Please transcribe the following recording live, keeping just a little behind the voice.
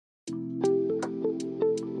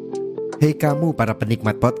Hei kamu para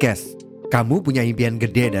penikmat podcast, kamu punya impian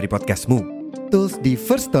gede dari podcastmu. Tools di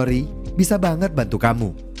First Story bisa banget bantu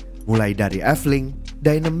kamu. Mulai dari F-Link,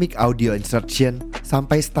 Dynamic Audio Insertion,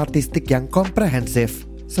 sampai statistik yang komprehensif,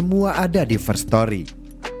 semua ada di First Story.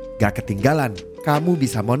 Gak ketinggalan, kamu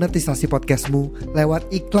bisa monetisasi podcastmu lewat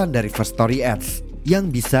iklan dari First Story Ads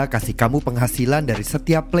yang bisa kasih kamu penghasilan dari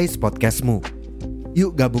setiap place podcastmu.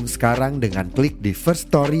 Yuk gabung sekarang dengan klik di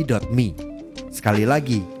firststory.me. Sekali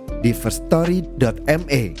lagi, di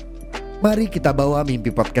firststory.me. Mari kita bawa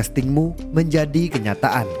mimpi podcastingmu menjadi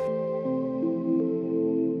kenyataan.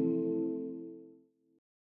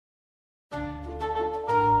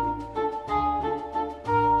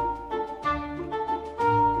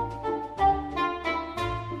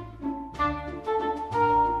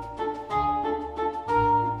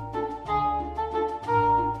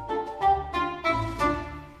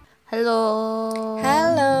 Halo.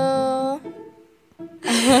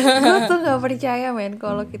 Gue tuh gak percaya men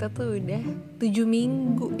kalau kita tuh udah 7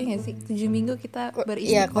 minggu, ya gak sih? 7 minggu kita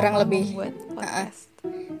Iya, kurang lebih membuat podcast.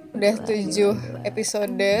 Udah 7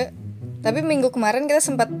 episode. Tapi minggu kemarin kita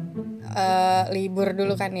sempat libur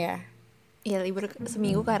dulu kan ya. Iya, libur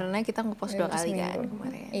seminggu karena kita ngepost 2 kali seminggu. kan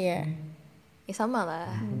kemarin. Iya. Ya sama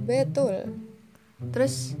lah. Betul.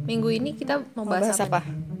 Terus minggu ini kita mau bahas apa?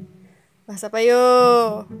 Bahas apa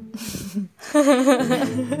yuk?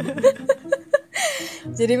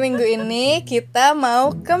 Jadi minggu ini kita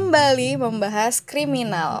mau kembali membahas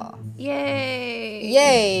kriminal. Yeay.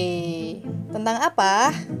 Tentang apa?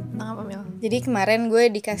 Tentang apa, Mil? Jadi kemarin gue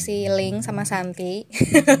dikasih link sama Santi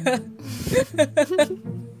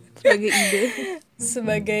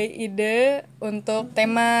sebagai ide untuk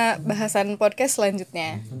tema bahasan podcast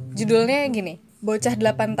selanjutnya. Judulnya gini, bocah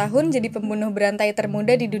 8 tahun jadi pembunuh berantai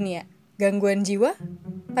termuda di dunia. Gangguan jiwa?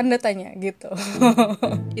 Tanda tanya gitu.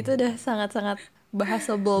 Itu udah sangat-sangat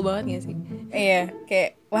bahasable banget gak sih? Iya,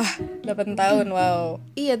 kayak wah 8 tahun, wow.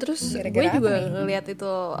 Iya, terus Gara-gara gue juga apa nih? ngeliat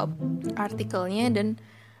itu artikelnya dan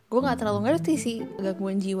gue nggak terlalu ngerti sih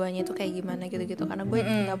gangguan jiwanya itu kayak gimana gitu-gitu karena gue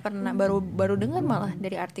nggak pernah baru dengar malah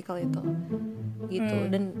dari artikel itu gitu.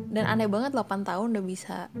 Dan aneh banget 8 tahun udah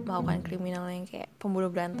bisa melakukan kriminal yang kayak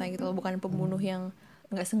pembunuh berantai gitu loh, bukan pembunuh yang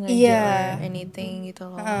nggak sengaja Iya. anything gitu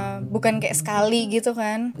loh. Bukan kayak sekali gitu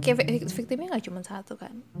kan. Kayak victimnya nggak cuma satu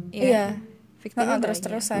kan? Iya. Victimnya banyak.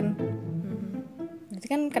 Terus-terusan. Berarti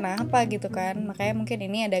kan kenapa gitu kan? Makanya mungkin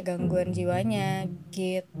ini ada gangguan jiwanya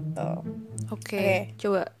gitu. Oke.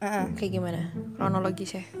 Coba kayak gimana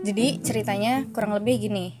kronologis ya? Jadi ceritanya kurang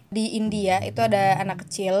lebih gini. Di India itu ada anak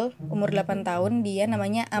kecil umur 8 tahun, dia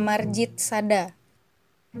namanya Amarjeet Sada.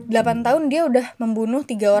 8 tahun dia udah membunuh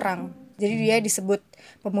 3 orang. Jadi dia disebut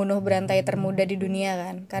pembunuh berantai termuda di dunia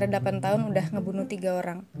kan, karena 8 tahun udah ngebunuh 3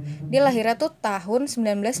 orang. Dia lahirnya tuh tahun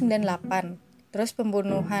 1998. Terus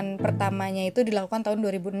pembunuhan pertamanya itu dilakukan tahun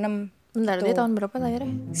 2006. Bentar, Tuh. dia tahun berapa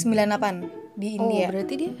lahirnya? 98 di India. Oh,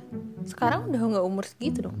 berarti dia sekarang udah nggak umur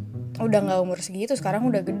segitu dong? Udah nggak umur segitu, sekarang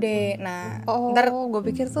udah gede. Nah, ntar gue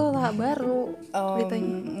pikir tuh lah baru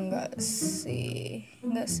beritanya. Enggak sih.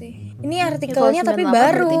 Ini artikelnya kalau tapi 98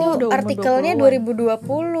 berarti dia baru. udah umur Artikelnya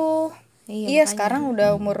 20-an. 2020. Iya, sekarang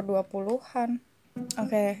udah umur 20-an.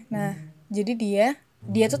 Oke, nah, jadi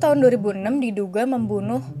dia tuh tahun 2006 diduga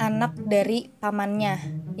membunuh anak dari pamannya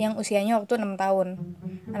yang usianya waktu 6 tahun,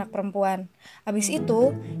 anak perempuan. Habis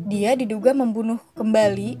itu, dia diduga membunuh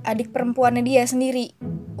kembali adik perempuannya dia sendiri,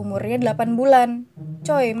 umurnya 8 bulan.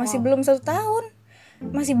 Coy, masih belum 1 tahun.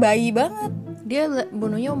 Masih bayi banget. Dia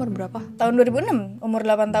bunuhnya umur berapa? Tahun 2006, umur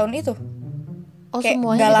 8 tahun itu. Oh, Kayak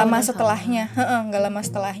semuanya gak di lama tahun setelahnya. Gak lama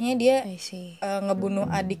setelahnya dia I see. ngebunuh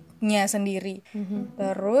adiknya sendiri.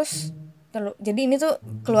 Terus jadi ini tuh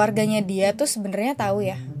keluarganya dia tuh sebenarnya tahu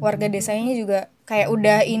ya, warga desanya juga kayak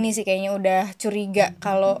udah ini sih, kayaknya udah curiga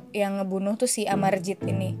kalau yang ngebunuh tuh si Amarjeet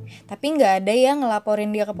ini. Tapi nggak ada yang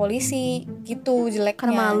ngelaporin dia ke polisi gitu, jeleknya.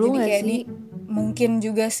 Karena malu jadi nggak kayak sih? mungkin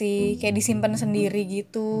juga sih kayak disimpan sendiri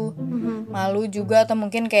gitu. Malu juga, atau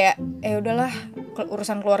mungkin kayak udahlah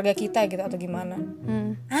urusan keluarga kita gitu atau gimana.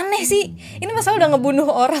 Aneh sih, ini masa udah ngebunuh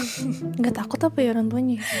orang. Nggak takut apa ya orang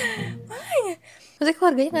tuanya? Maksudnya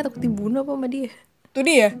keluarganya nggak takut dibunuh apa sama dia? Tuh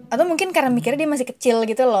dia. Atau mungkin karena mikirnya dia masih kecil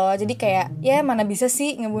gitu loh, jadi kayak ya mana bisa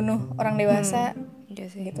sih ngebunuh orang dewasa. Iya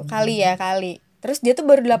sih. Gitu kali. Terus dia tuh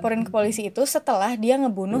baru dilaporin ke polisi itu setelah dia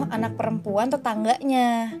ngebunuh anak perempuan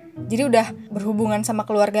tetangganya. Jadi udah berhubungan sama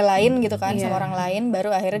keluarga lain gitu kan, sama orang lain, baru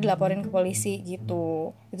akhirnya dilaporin ke polisi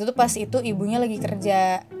gitu. Itu tuh pas itu ibunya lagi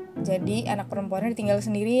kerja. Jadi anak perempuannya ditinggal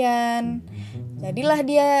sendirian. Jadilah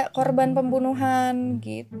dia korban pembunuhan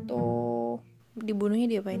gitu. Dibunuhnya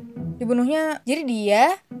diapain? Dibunuhnya, jadi dia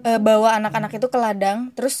bawa anak-anak itu ke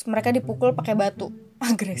ladang, terus mereka dipukul pakai batu.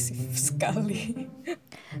 Agresif sekali.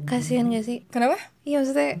 Kasihan gak sih? Kenapa? Iya,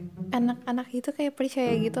 maksudnya anak-anak itu kayak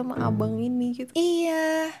percaya gitu sama abang ini gitu.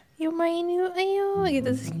 Iya. Yuk main yuk, ayo gitu.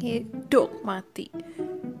 Terus kayak dok mati.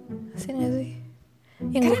 Kasihan gak sih?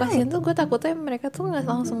 Yang gue kasihan tuh gue takutnya mereka tuh gak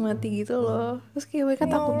langsung mati gitu loh. Terus kayak mereka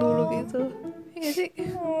takut dulu gitu. Iya gak sih?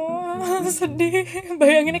 Sedih.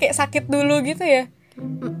 Bayanginnya kayak sakit dulu gitu ya.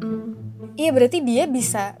 Iya, berarti dia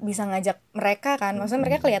bisa ngajak mereka kan. Maksudnya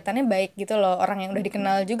mereka kelihatannya baik gitu loh, orang yang udah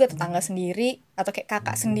dikenal juga, tetangga sendiri atau kayak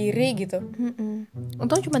kakak sendiri gitu.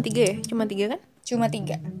 Untung cuma 3 ya? Cuma 3 kan? Cuma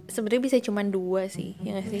 3. Sebenarnya bisa cuma 2 sih,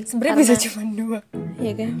 ya nggak sih? Sebenarnya bisa cuma 2.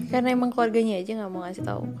 Iya kan? Karena emang keluarganya aja nggak mau ngasih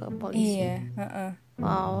tahu ke polisi. Iya.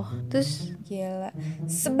 Wow. Terus gila.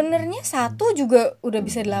 Sebenarnya 1 juga udah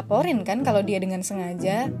bisa dilaporin kan kalau dia dengan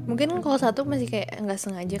sengaja. Mungkin kalau 1 masih kayak nggak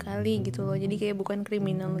sengaja kali gitu loh. Jadi kayak bukan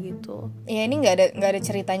kriminal gitu. Ya ini nggak ada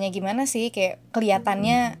ceritanya gimana sih, kayak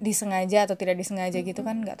kelihatannya disengaja atau tidak disengaja gitu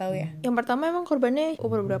kan, nggak tahu ya. Yang pertama emang korbannya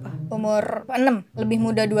umur berapa? Umur 6, lebih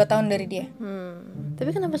muda 2 tahun dari dia. Tapi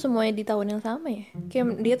kenapa semuanya di tahun yang sama ya?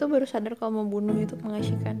 Kayak dia tuh baru sadar kalau membunuh itu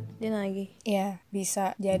mengasyikan. Dia lagi. Iya,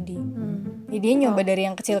 bisa jadi. Ya, dia nyoba dari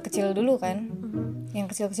yang kecil-kecil dulu kan. Yang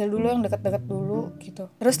kecil-kecil dulu, yang deket-deket dulu gitu.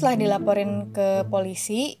 Terus setelah dilaporin ke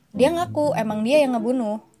polisi, dia ngaku emang dia yang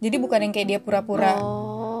ngebunuh. Jadi bukan yang kayak dia pura-pura.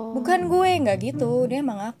 Bukan gue, nggak gitu. Dia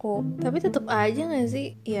emang ngaku. Tapi tetap aja nggak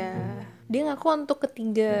sih? Ya, dia ngaku untuk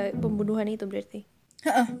ketiga pembunuhan itu berarti.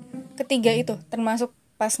 Ketiga itu termasuk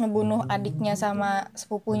pas ngebunuh adiknya sama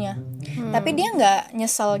sepupunya. Tapi dia nggak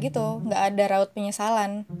nyesel gitu, nggak ada raut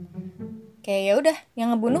penyesalan. Kayak ya udah,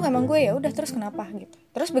 yang ngebunuh emang gue, ya udah, terus kenapa gitu.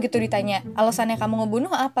 Terus begitu ditanya alasannya kamu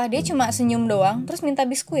ngebunuh apa, dia cuma senyum doang terus minta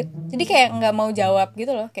biskuit. Jadi kayak nggak mau jawab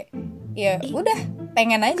gitu loh, kayak ya udah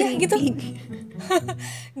pengen aja gitu.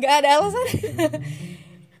 Nggak ada alasan.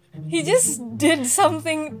 He just did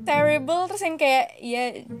something terrible, terus yang kayak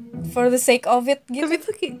ya for the sake of it gitu. Tapi itu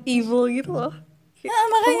kayak evil gitu loh.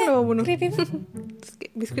 Makanya kamu bunuh. creepy. Terus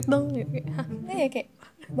kayak biskuit dong ya. Iya, kayak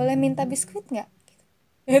boleh minta biskuit nggak?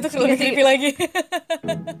 Itu lebih creepy lagi.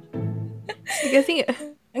 Dikasih nggak?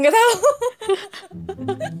 Nggak tahu.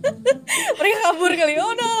 Mereka kabur kali.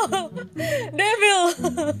 Oh no, devil.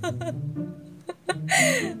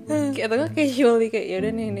 Kayak atau nggak casually kayak ya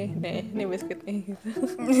udah nih biskuitnya gitu.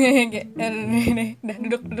 Kayak nih, dah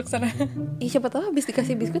duduk sana. Siapa tahu habis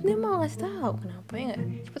dikasih biskuit dia mau ngasih tahu kenapa ya nggak?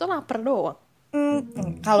 Siapa tahu lapar doang.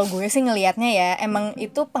 Kalau gue sih ngelihatnya ya emang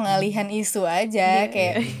itu pengalihan isu aja,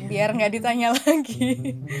 kayak biar nggak ditanya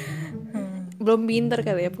lagi. Belum pinter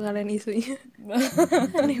kali ya pengalihan isunya.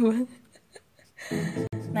 Aneh banget.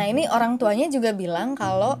 Nah ini orang tuanya juga bilang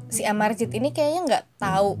kalau si Amarjeet ini kayaknya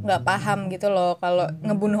nggak paham gitu loh kalau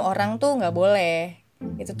ngebunuh orang tuh nggak boleh,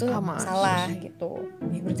 itu tuh salah gitu.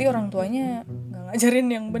 Ya berarti orang tuanya nggak ngajarin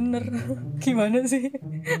yang bener. Gimana sih?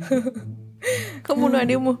 Kamu bunuh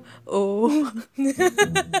adikmu? Oh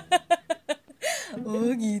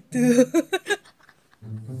gitu.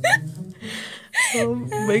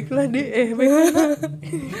 Baiklah deh, baiklah.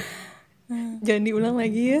 Jangan diulang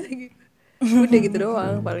lagi ya. Udah gitu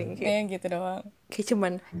doang paling kayak gitu doang. Kayak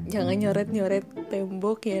cuman jangan nyoret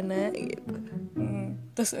tembok ya nak gitu.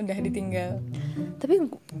 Terus udah ditinggal. Tapi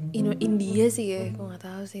India sih ya, gue nggak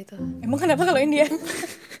tahu sih itu. Emang kenapa kalau India?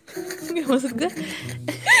 Nggak, maksud gue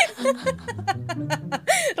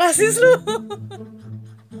rasis lu.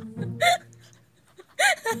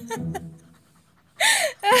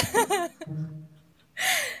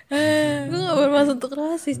 Gue gak bermaksud untuk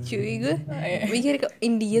rasis cuy. Gue mikir ke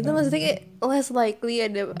India tuh maksudnya kayak less likely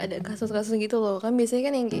ada kasus-kasus gitu loh. Kan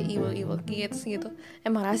biasanya kan yang kayak evil kids gitu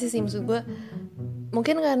emang rasis sih. Maksud gue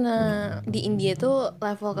mungkin karena di India tuh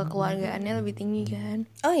level kekeluargaannya lebih tinggi kan.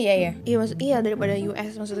 Oh iya daripada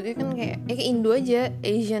US. Maksud gue kan kayak Indo aja,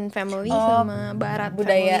 Asian family sama Barat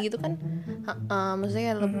budaya family gitu kan.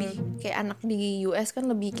 Maksudnya lebih kayak anak di US kan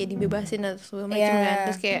lebih kayak dibebasin atau segala macam kan.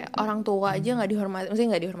 Terus kayak orang tua aja nggak dihormatin, maksudnya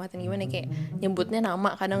nggak dihormatin gimana, kayak nyebutnya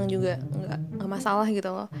nama kadang juga nggak masalah gitu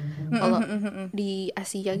loh. Kalau di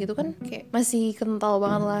Asia gitu kan kayak masih kental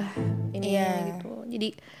banget lah ininya gitu.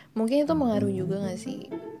 Jadi mungkin itu mengaruh juga nggak sih?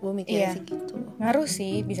 Gue mikirnya sih gitu. Ngaruh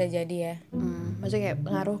sih, bisa jadi ya. Maksudnya kayak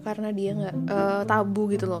ngaruh karena dia nggak tabu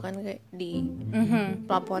gitu loh kan, kayak di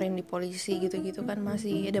pelaporin di polisi gitu-gitu kan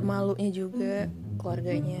masih ada malunya juga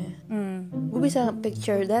keluarganya. Gue bisa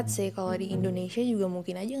picture that sih kalau di Indonesia juga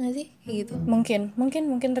mungkin aja nggak sih kayak gitu.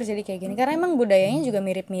 Mungkin terjadi kayak gini karena emang budayanya juga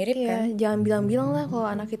mirip-mirip kan. Jangan bilang-bilang lah kalau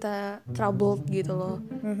anak kita troubled gitu loh.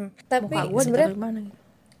 Tapi sebenarnya gitu.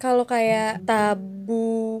 Kalau kayak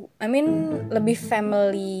tabu, lebih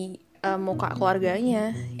family muka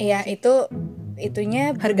keluarganya. Iya,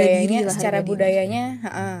 itunya Harga diri budayanya lah, secara harga diri. budayanya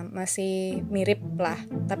masih mirip lah.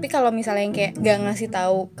 Tapi kalau misalnya yang kayak nggak ngasih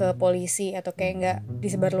tahu ke polisi atau kayak nggak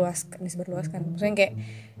disebarluaskan, maksudnya kayak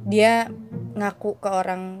dia ngaku ke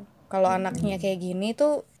orang kalau anaknya kayak gini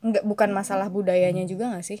tuh bukan masalah budayanya juga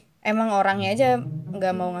nggak sih? Emang orangnya aja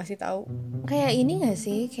nggak mau ngasih tahu. Kayak ini nggak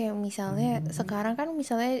sih, kayak misalnya sekarang kan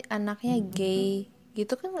misalnya anaknya gay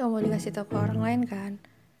gitu kan nggak mau dikasih tahu ke orang lain kan.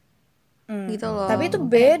 Gitu loh. Tapi itu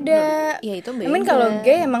beda. Ya itu beda. Emang kalau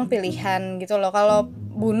gay emang pilihan gitu loh. Kalau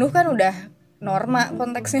bunuh kan udah norma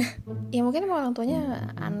konteksnya. Ya mungkin emang orang tuanya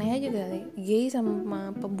aneh aja kali. Gay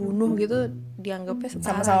sama pembunuh gitu dianggapnya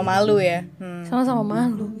setara. Sama-sama malu ya. Sama-sama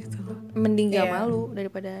malu gitu. Mending gak Iya. malu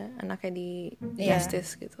daripada anaknya di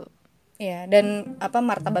justice gitu. Iya, dan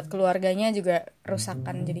martabat keluarganya juga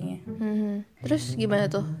rusakan jadinya. Terus gimana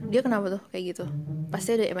tuh? Dia kenapa tuh kayak gitu?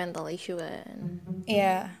 Pasti ada mental issue kan.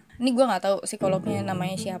 Iya. Ini gue nggak tahu psikolognya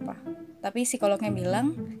namanya siapa. Tapi psikolognya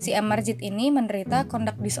bilang si Amarjeet ini menderita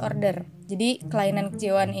conduct disorder. Jadi kelainan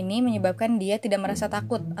kejiwaan ini menyebabkan dia tidak merasa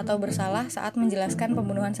takut atau bersalah saat menjelaskan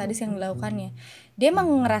pembunuhan sadis yang dilakukannya. Dia emang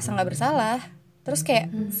ngerasa nggak bersalah. Terus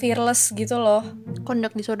kayak fearless gitu loh.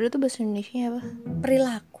 Conduct disorder itu bahasa Indonesia apa?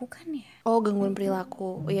 Perilaku kan ya? Oh, gangguan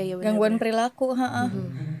perilaku. Oh iya benar. Gangguan perilaku,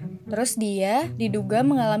 Terus dia diduga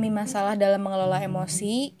mengalami masalah dalam mengelola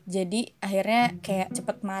emosi, jadi akhirnya kayak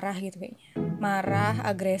cepet marah gitu kayaknya. Marah,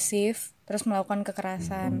 agresif, terus melakukan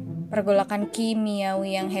kekerasan. Pergolakan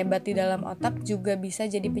kimiawi yang hebat di dalam otak juga bisa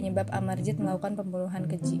jadi penyebab Amarjeet melakukan pembunuhan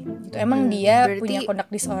keji. Gitu. Emang dia punya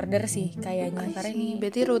conduct disorder sih kayaknya. Karena ini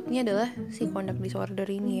berarti rootnya adalah si conduct disorder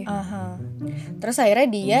ini ya. Terus akhirnya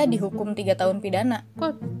dia dihukum 3 tahun pidana.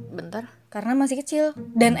 Kok bentar? Karena masih kecil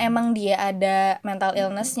dan emang dia ada mental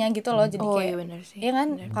illness-nya gitu loh, jadi kayak iya benar sih. Iya kan,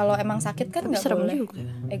 kalau emang sakit kan nggak boleh. Juga.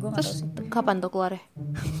 Gue nggak tahu sih. Kapan tuh keluarnya?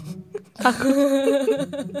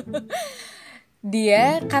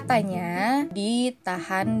 Dia katanya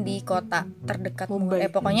ditahan di kota terdekat Mumbai.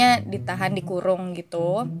 Pokoknya ditahan, dikurung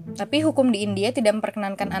gitu. Tapi hukum di India tidak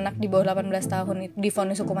memperkenankan anak di bawah 18 tahun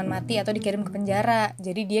divonis hukuman mati atau dikirim ke penjara.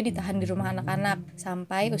 Jadi dia ditahan di rumah anak-anak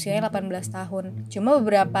sampai usianya 18 tahun. Cuma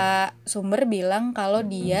beberapa sumber bilang kalau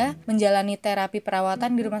dia menjalani terapi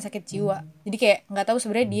perawatan di rumah sakit jiwa. Jadi kayak nggak tahu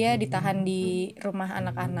sebenarnya dia ditahan di rumah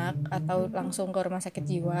anak-anak atau langsung ke rumah sakit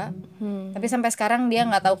jiwa. Tapi sampai sekarang dia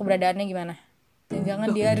nggak tahu keberadaannya gimana.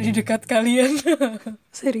 Jangan dia ada di dekat kalian.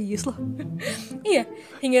 Serius loh. Iya,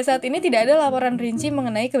 hingga saat ini tidak ada laporan rinci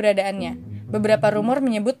mengenai keberadaannya. Beberapa rumor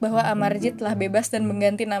menyebut bahwa Amarjeet telah bebas dan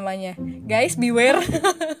mengganti namanya. Guys, beware.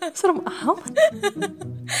 Serem amat.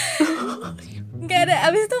 Gak ada,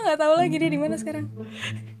 abis itu gak tahu lagi dia di mana sekarang.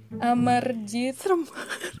 Amarjeet serem.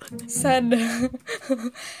 Sada.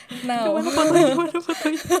 Now. Mana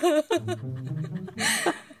fotonya?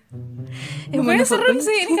 Mukanya serem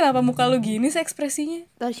sih. Ini kenapa muka lu gini sih ekspresinya?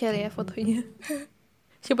 Ntar share ya fotonya.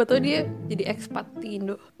 Siapa tahu dia jadi expat di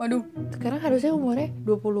Indo. Waduh. Sekarang harusnya umurnya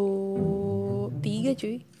 23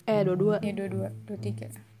 cuy. 22. Ya 22,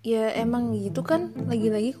 23. Ya emang gitu kan.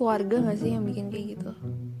 Lagi-lagi keluarga gak sih yang bikin kayak gitu?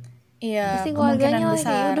 Iya, pasti keluarganya lah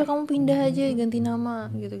besar. kayak udah kamu pindah aja, ganti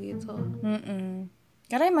nama gitu-gitu.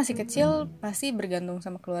 Karena yang masih kecil pasti bergantung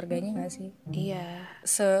sama keluarganya gak sih? Iya.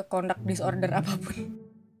 Se-conduct disorder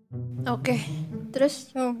apapun. Oke,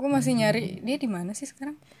 terus gue masih nyari dia di mana sih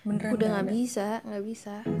sekarang? Beneran udah nggak bisa.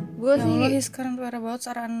 Gue sih sekarang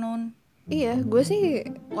whereabouts are unknown. Iya, gue sih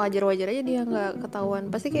wajar-wajar aja dia nggak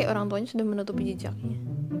ketahuan. Pasti kayak orang tuanya sudah menutupi jejaknya.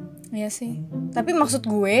 Iya sih. Tapi maksud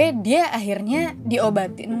gue dia akhirnya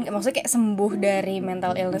diobatin, maksudnya kayak sembuh dari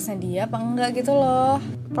mental illness-nya dia apa enggak gitu loh.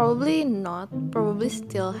 Probably not, probably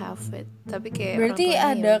still have it. Tapi kayak berarti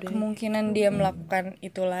ada kemungkinan dia melakukan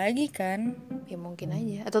itu lagi kan? Ya mungkin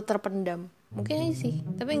aja, atau terpendam. Mungkin aja sih,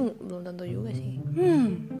 tapi belum tentu juga sih.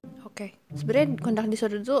 Oke. Sebenarnya conduct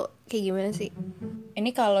disorder itu kayak gimana sih?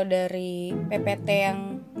 Ini kalau dari PPT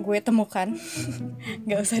yang gue temukan,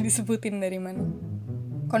 nggak usah disebutin dari mana.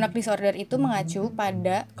 Conduct disorder itu mengacu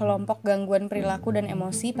pada kelompok gangguan perilaku dan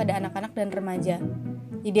emosi pada anak-anak dan remaja.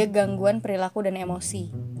 Jadi dia gangguan perilaku dan emosi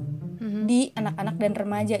di anak-anak dan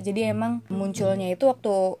remaja. Jadi emang munculnya itu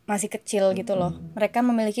waktu masih kecil gitu loh. Mereka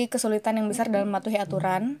memiliki kesulitan yang besar dalam mematuhi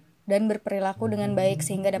aturan dan berperilaku dengan baik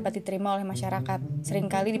sehingga dapat diterima oleh masyarakat.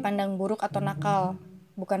 Seringkali dipandang buruk atau nakal,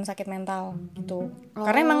 bukan sakit mental gitu.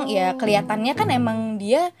 Karena emang ya kelihatannya kan emang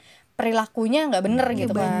dia perilakunya nggak bener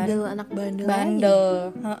gitu kan. Anak bandel.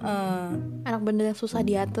 Anak bandel yang susah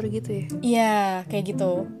diatur gitu ya. Iya, kayak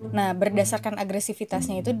gitu. Nah, berdasarkan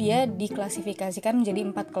agresivitasnya itu dia diklasifikasikan menjadi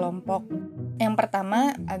 4 kelompok. Yang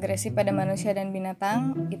pertama, agresi pada manusia dan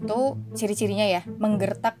binatang itu ciri-cirinya ya,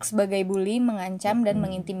 menggertak sebagai bully, mengancam dan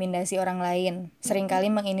mengintimidasi orang lain. Seringkali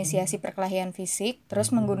menginisiasi perkelahian fisik, terus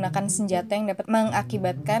menggunakan senjata yang dapat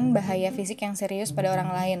mengakibatkan bahaya fisik yang serius pada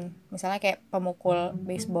orang lain. Misalnya kayak pemukul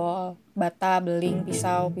baseball, bata, beling,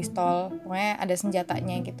 pisau, pistol, pokoknya ada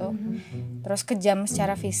senjatanya gitu. Terus kejam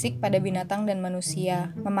secara fisik pada binatang dan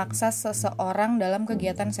manusia, memaksa seseorang dalam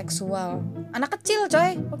kegiatan seksual. Anak kecil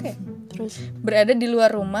coy, oke. Terus Berada di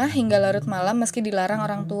luar rumah hingga larut malam meski dilarang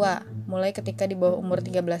orang tua, mulai ketika di bawah umur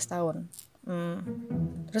 13 tahun.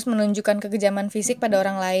 Terus menunjukkan kekejaman fisik pada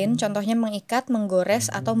orang lain, contohnya mengikat,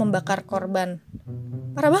 menggores, atau membakar korban.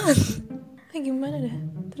 Parah banget. Gimana dah?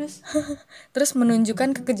 Terus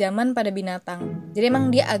menunjukkan kekejaman pada binatang. Jadi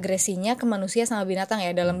emang dia agresinya ke manusia sama binatang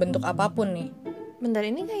ya, dalam bentuk apapun nih. Bentar,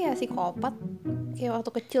 ini kayak psikopat, kayak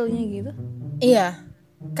waktu kecilnya gitu. Iya,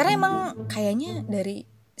 karena emang kayaknya dari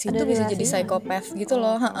situ Ada bisa jadi relasinya psikopat gitu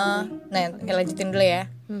loh. Nah, lanjutin dulu ya.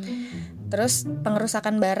 Terus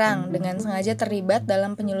pengerusakan barang dengan sengaja terlibat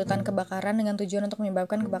dalam penyulutan kebakaran dengan tujuan untuk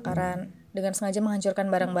menyebabkan kebakaran, dengan sengaja menghancurkan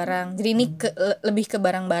barang-barang. Jadi ini lebih ke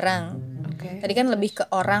barang-barang. Tadi kan lebih ke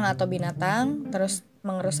orang atau binatang, terus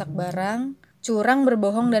mengerusak barang, curang,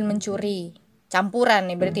 berbohong dan mencuri. Campuran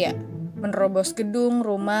nih berarti ya. Menerobos gedung,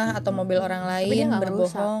 rumah atau mobil orang lain,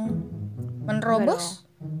 berbohong.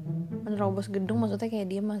 Menerobos gedung maksudnya kayak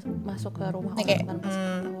dia masuk ke rumah orang tanpa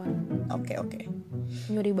sepengetahuan. Oke.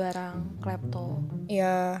 Nyuri barang, klepto.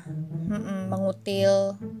 Ya,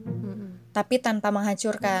 mengutil. Tapi tanpa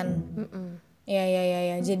menghancurkan.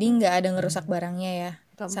 Ya. Jadi nggak ada ngerusak barangnya ya.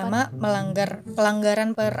 Keempat, sama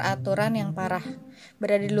pelanggaran peraturan yang parah.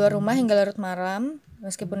 Berada di luar rumah hingga larut malam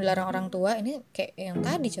meskipun dilarang orang tua. Ini kayak yang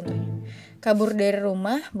tadi contohnya. Kabur dari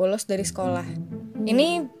rumah, bolos dari sekolah.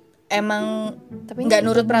 Ini emang nggak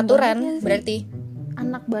nurut peraturan berarti.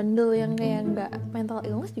 Anak bandel yang kayak nggak mental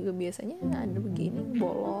illness juga biasanya ada begini,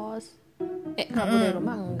 bolos. Kabur dari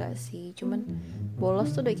rumah enggak sih, cuman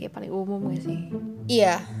bolos tuh udah kayak paling umum gak sih?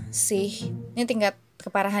 Iya sih. Ini tingkat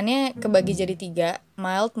keparahannya kebagi jadi 3,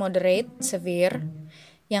 mild, moderate, severe.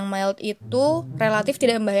 Yang mild itu relatif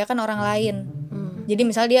tidak membahayakan orang lain. Jadi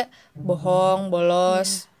misal dia bohong,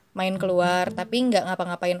 bolos, main keluar, tapi nggak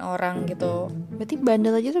ngapa-ngapain orang gitu. Berarti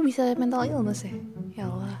bandel aja tuh bisa mental illness ya? Ya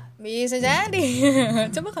Allah. Bisa jadi.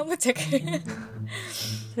 Coba kamu cek.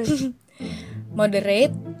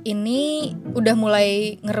 Moderate ini udah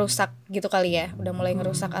mulai ngerusak gitu kali ya. Udah mulai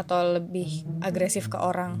ngerusak atau lebih agresif ke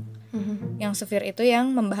orang. Yang severe itu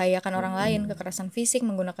yang membahayakan orang lain, kekerasan fisik,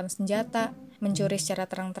 menggunakan senjata, mencuri secara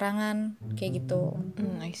terang-terangan, kayak gitu.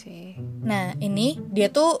 I see. Nah ini dia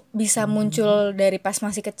tuh bisa muncul dari pas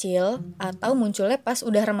masih kecil atau munculnya pas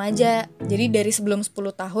udah remaja. Jadi dari sebelum 10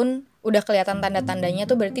 tahun udah kelihatan tanda-tandanya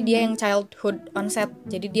tuh berarti dia yang childhood onset.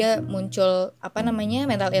 Jadi dia muncul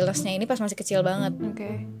mental illness-nya ini pas masih kecil banget.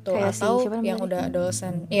 Tuh kayak atau yang udah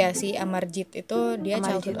adolescent. Iya si Amarjeet itu dia Amarjeet.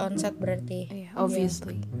 Childhood onset berarti.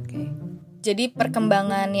 Obviously. Jadi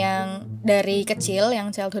perkembangan yang dari kecil yang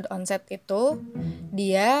childhood onset itu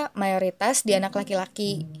dia mayoritas di anak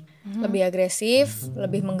laki-laki. Lebih agresif,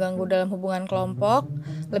 lebih mengganggu dalam hubungan kelompok,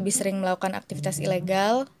 lebih sering melakukan aktivitas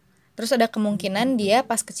ilegal. Terus ada kemungkinan dia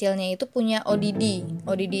pas kecilnya itu punya ODD.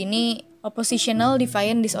 ODD ini Oppositional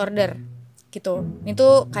Defiant Disorder gitu.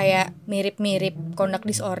 Itu kayak mirip-mirip conduct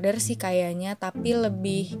disorder sih kayaknya, tapi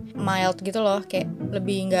lebih mild gitu loh, kayak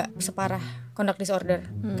lebih nggak separah conduct disorder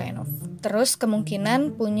kind of. Terus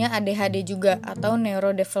kemungkinan punya ADHD juga atau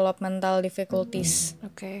neurodevelopmental difficulties.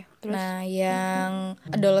 Terus? Nah, yang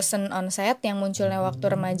adolescent onset yang munculnya waktu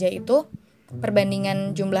remaja itu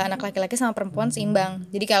perbandingan jumlah anak laki-laki sama perempuan seimbang.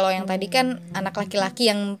 Jadi kalau yang tadi kan anak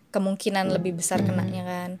laki-laki yang kemungkinan lebih besar kenanya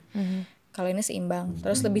kan. Kalau ini seimbang.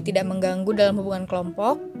 Terus lebih tidak mengganggu dalam hubungan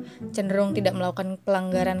kelompok, cenderung tidak melakukan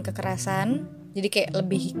pelanggaran kekerasan. Jadi kayak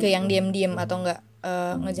lebih ke yang diam-diam atau enggak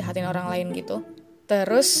ngejahatin orang lain gitu.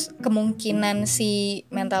 Terus kemungkinan si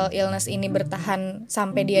mental illness ini bertahan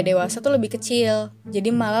sampai dia dewasa tuh lebih kecil.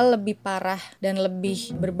 Jadi malah lebih parah dan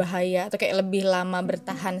lebih berbahaya atau kayak lebih lama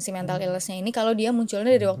bertahan si mental illness-nya ini kalau dia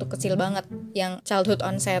munculnya dari waktu kecil banget, yang childhood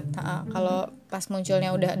onset. Kalau pas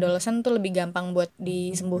munculnya udah adolescent tuh lebih gampang buat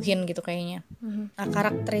disembuhin gitu kayaknya. Nah,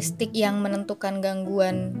 karakteristik yang menentukan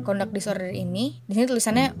gangguan conduct disorder ini, di sini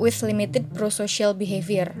tulisannya with limited prosocial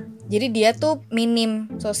behavior. Jadi dia tuh minim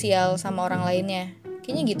sosial sama orang lainnya.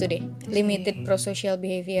 Kayaknya gitu deh, limited prosocial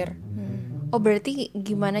behavior. Oh berarti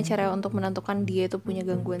gimana cara untuk menentukan dia itu punya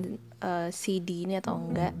gangguan CD ini atau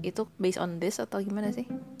enggak? Itu based on this atau gimana sih?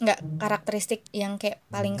 Enggak, karakteristik yang kayak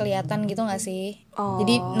paling kelihatan gitu nggak sih? Oh.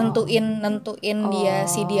 Jadi nentuin dia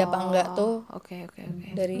CD apa enggak tuh. Oke.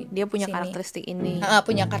 Dari dia punya sini. Karakteristik ini.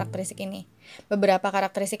 Punya karakteristik ini. Beberapa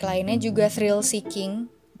karakteristik lainnya juga thrill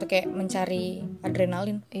seeking, itu kayak mencari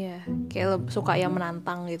adrenalin. Iya, kayak suka yang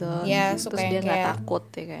menantang gitu. Iya, suka terus yang dia nggak kayak takut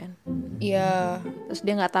ya kan. Iya. Terus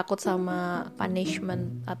dia nggak takut sama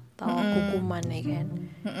punishment atau hukuman ya kan.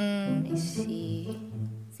 I see.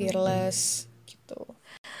 Fearless gitu.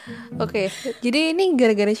 Oke, jadi ini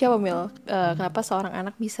gara-gara siapa Mil? Kenapa seorang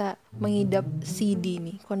anak bisa mengidap CD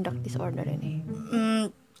nih, conduct disorder ini?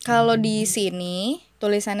 Kalau di sini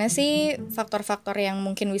tulisannya sih faktor-faktor yang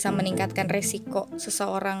mungkin bisa meningkatkan resiko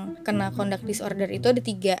seseorang kena conduct disorder itu ada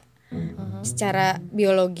 3. Secara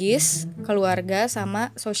biologis, keluarga, sama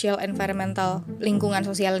social environmental, lingkungan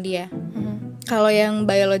sosial dia. Kalau yang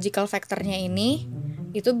biological factornya ini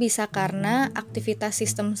itu bisa karena aktivitas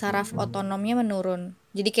sistem saraf otonomnya menurun.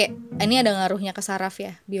 Jadi kayak ini ada ngaruhnya ke saraf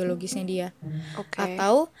ya, biologisnya dia. Okay.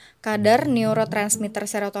 Atau kadar neurotransmitter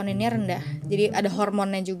serotoninnya rendah. Jadi ada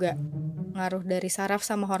hormonnya juga. Ngaruh dari saraf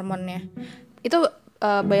sama hormonnya. Itu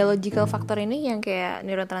biological factor ini yang kayak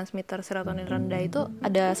neurotransmitter serotonin rendah itu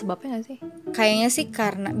ada sebabnya gak sih? Kayaknya sih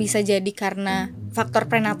bisa jadi karena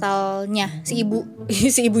faktor prenatalnya si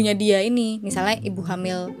ibunya dia ini. Misalnya ibu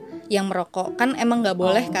hamil yang merokok, kan emang nggak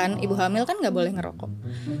boleh kan, ibu hamil kan nggak boleh ngerokok.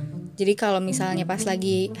 Jadi kalau misalnya pas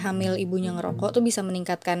lagi hamil ibunya ngerokok tuh bisa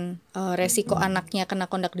meningkatkan resiko anaknya kena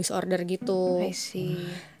conduct disorder gitu. I see.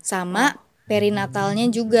 Sama perinatalnya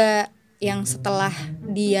juga, yang setelah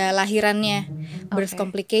dia lahirannya, birth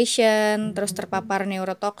complication, terus terpapar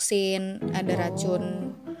neurotoksin, ada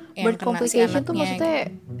racun yang birth kena si complication anaknya. tuh maksudnya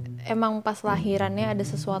emang pas lahirannya ada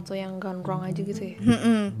sesuatu yang gone wrong aja gitu ya?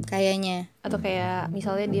 Kayaknya. Atau kayak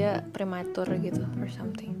misalnya dia prematur gitu or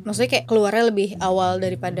something. Maksudnya kayak keluarnya lebih awal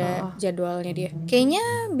daripada jadwalnya dia.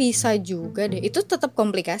 Kayaknya bisa juga deh. Itu tetap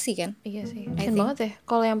komplikasi kan? Iya sih. Kasian banget ya.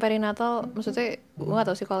 Kalau yang perinatal, maksudnya gue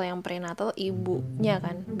gak tahu sih kalau yang prenatal ibunya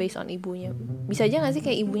kan, based on ibunya. Bisa aja gak sih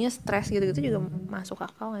kayak ibunya stres gitu-gitu juga masuk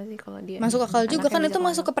akal gak sih kalau dia? Masuk akal juga kan, itu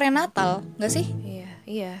masuk ke prenatal, gak sih?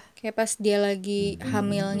 Iya. Kayak pas dia lagi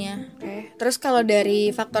hamilnya. Okay. Terus kalau dari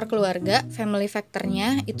faktor keluarga, family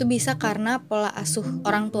factornya itu bisa karena pola asuh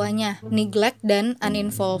orang tuanya, neglect dan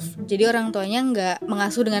uninvolved. Jadi orang tuanya nggak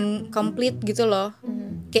mengasuh dengan komplit gitu loh.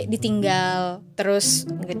 Kayak ditinggal, terus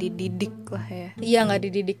nggak dididik lah ya. Iya, nggak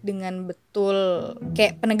dididik dengan betul.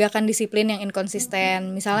 Kayak penegakan disiplin yang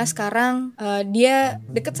inkonsisten. Misalnya sekarang dia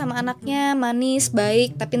deket sama anaknya, manis,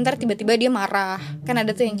 baik, tapi ntar tiba-tiba dia marah. Kan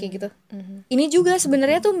ada tuh yang kayak gitu. Ini juga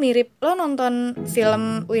sebenarnya tuh mirip. Lo nonton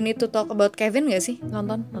film We Need to Talk About Kevin gak sih?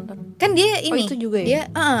 Nonton. Kan dia ini. Itu juga ya?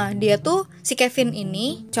 Dia tuh si Kevin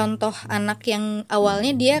ini contoh anak yang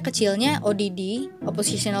awalnya dia kecilnya ODD,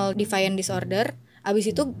 Oppositional Defiant Disorder.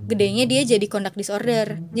 Abis itu gedenya dia jadi conduct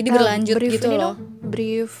disorder. Jadi berlanjut gitu loh.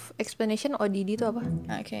 Brief explanation ODD itu apa?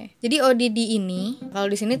 Oke. Jadi ODD ini, kalau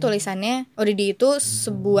di sini tulisannya ODD itu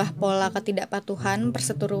sebuah pola ketidakpatuhan,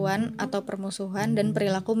 perseteruan atau permusuhan dan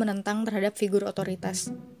perilaku menentang terhadap figur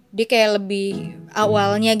otoritas. Dia kayak lebih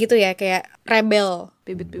awalnya gitu ya, kayak rebel.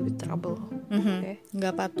 Bibit-bibit trouble. Okay.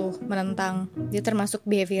 Nggak patuh, menentang. Dia termasuk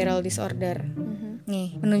behavioral disorder.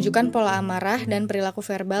 Nih, menunjukkan pola amarah dan perilaku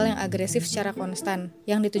verbal yang agresif secara konstan,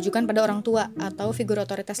 yang ditujukan pada orang tua atau figur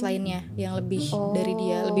otoritas lainnya yang lebih dari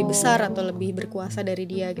dia, lebih besar atau lebih berkuasa dari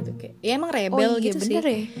dia gitu. Kayak ya emang rebel gitu bener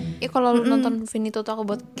sih. Ya kalau nonton We Need to Talk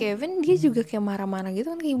About Kevin, dia juga kayak marah-marah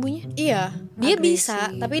gitu kan ke ibunya. Iya, dia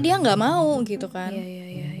bisa, tapi dia nggak mau gitu kan.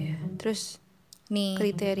 Iya. Terus nih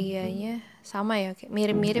kriterianya sama ya, kayak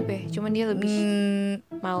mirip-mirip ya, cuman dia lebih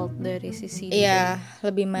mild dari sisi iya dia.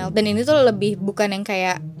 Lebih mild, dan ini tuh lebih bukan yang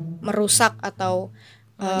kayak merusak atau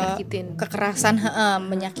menyakitin, kekerasan,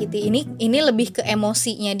 menyakiti. Ini lebih ke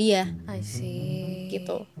emosinya dia. I see.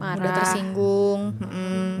 Gitu, marah, mudah tersinggung,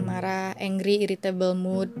 marah, angry, irritable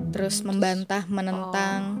mood, terus membantah,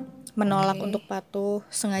 menentang, menolak untuk patuh,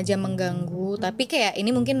 sengaja mengganggu. Tapi kayak ini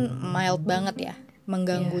mungkin mild banget ya,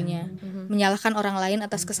 mengganggunya, menyalahkan orang lain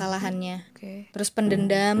atas kesalahannya. Terus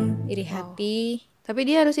pendendam, iri hati. Tapi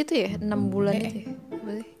dia harus itu ya 6 bulan itu ya?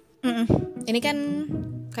 Ini kan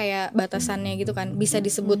kayak batasannya gitu kan, bisa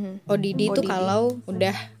disebut ODD itu kalau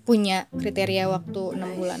udah punya kriteria waktu 6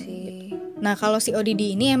 bulan gitu. Nah kalau si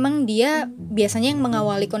ODD ini emang dia biasanya yang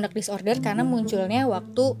mengawali conduct disorder karena munculnya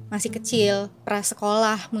waktu masih kecil,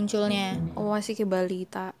 prasekolah munculnya. Masih kayak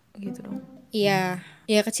balita gitu dong. Iya,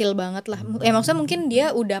 ya kecil banget lah. Maksudnya mungkin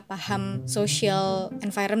dia udah paham social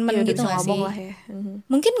environment Ya, udah gitu bisa gak ngomong sih? lah ya.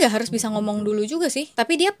 Mungkin gak harus bisa ngomong dulu juga sih,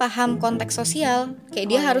 tapi dia paham konteks sosial. Kayak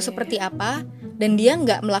dia harus seperti apa, dan dia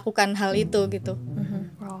gak melakukan hal itu gitu.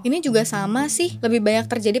 Wow. Ini juga sama sih, lebih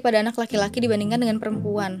banyak terjadi pada anak laki-laki dibandingkan dengan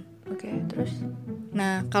perempuan. Oke, terus?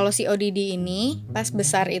 Nah, kalau si ODD ini pas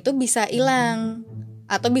besar itu bisa hilang,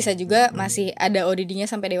 atau bisa juga masih ada ODD-nya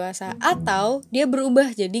sampai dewasa, atau dia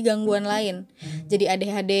berubah jadi gangguan lain, jadi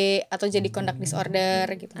ADHD atau jadi conduct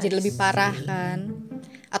disorder gitu, jadi lebih parah kan.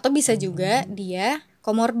 Atau bisa juga dia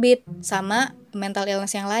comorbid sama mental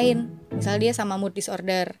illness yang lain, misalnya dia sama mood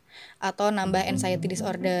disorder atau nambah anxiety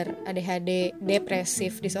disorder, ADHD,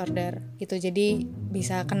 depressive disorder gitu. Jadi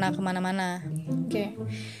bisa kena kemana-mana. Oke.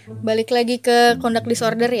 Balik lagi ke conduct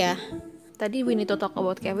disorder ya. Tadi we need to talk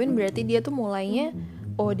about Kevin, berarti dia tuh mulainya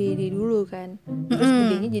ODD dulu kan, terus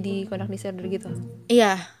gedenya jadi conduct disorder gitu.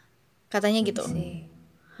 Iya, katanya gitu.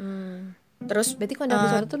 Terus berarti conduct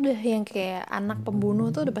disorder tuh udah yang kayak anak pembunuh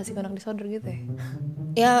tuh udah pasti conduct disorder gitu ya?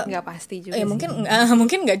 Ya nggak pasti juga ya sih.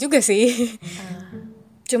 mungkin nggak juga sih.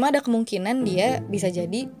 Cuma ada kemungkinan dia bisa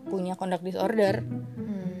jadi punya conduct disorder.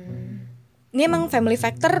 Ini emang family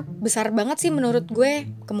factor besar banget sih menurut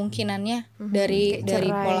gue kemungkinannya. Dari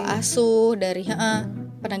pola asuh, dari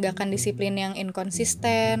penegakan disiplin yang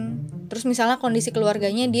inkonsisten. Terus misalnya kondisi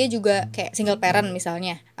keluarganya dia juga kayak single parent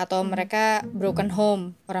misalnya, atau mereka broken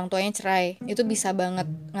home, orang tuanya cerai, itu bisa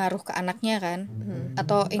banget ngaruh ke anaknya kan.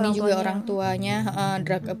 Atau ini juga orang tuanya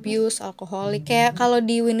drug abuse, alkoholik. Kayak kalau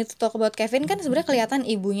di We Need to Talk About Kevin kan sebenarnya kelihatan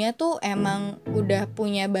ibunya tuh emang udah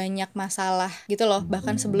punya banyak masalah gitu loh,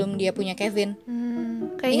 bahkan sebelum dia punya Kevin.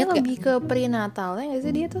 Kayaknya lebih ke prenatalnya nggak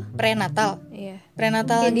sih dia tuh? Prenatal. Iya.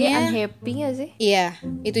 Prenatalnya kayak dia unhappy nggak sih? Iya,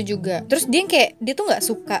 itu juga. Terus dia tuh nggak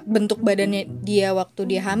suka bentuk badannya dia waktu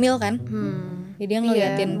dia hamil kan. Jadi dia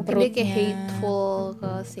ngeliatin mungkin perutnya. dia kayak hateful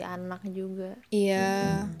ke si anak juga.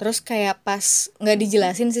 Iya. Terus kayak pas nggak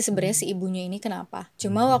dijelasin sih sebenarnya si ibunya ini kenapa.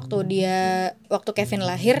 Cuma waktu Kevin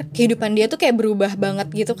lahir, kehidupan dia tuh kayak berubah banget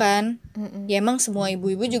gitu kan. Ya emang semua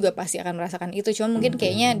ibu-ibu juga pasti akan merasakan itu. Cuma mungkin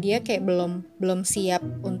kayaknya dia kayak belum siap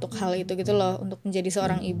untuk hal itu gitu loh, untuk menjadi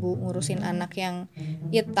seorang ibu ngurusin anak yang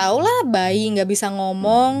ya tau lah, bayi nggak bisa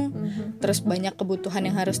ngomong, terus banyak kebutuhan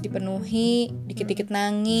yang harus dipenuhi, dikit-dikit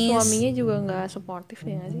nangis. Suaminya juga nggak suportif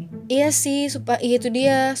ya nggak sih? Iya sih, itu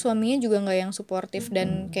dia, suaminya juga nggak yang suportif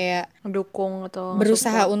dan kayak mendukung atau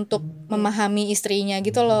berusaha untuk memahami istrinya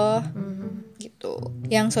gitu loh. Gitu.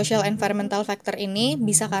 Yang social environmental factor ini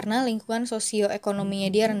bisa karena lingkungan sosioekonominya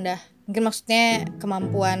dia rendah. Mungkin maksudnya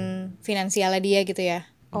kemampuan finansialnya dia gitu ya.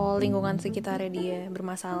 Oh, lingkungan sekitarnya dia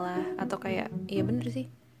bermasalah atau kayak iya bener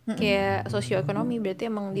sih. Kayak sosioekonomi,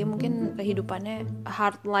 berarti emang dia mungkin kehidupannya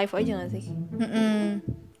hard life aja gak sih?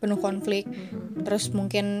 Penuh konflik. Terus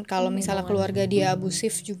mungkin kalau misalnya keluarga dia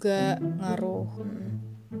abusif juga ngaruh.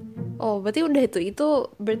 Oh, berarti udah itu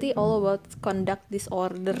berarti all about conduct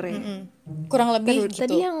disorder ya. Kurang lebih gitu.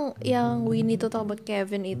 Tadi yang We Need to Talk About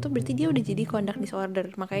Kevin itu berarti dia udah jadi conduct disorder,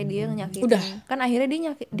 makanya dia nyakitin. Udah. Kan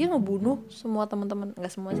akhirnya dia ngebunuh semua teman-teman, enggak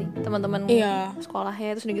semua sih, teman-teman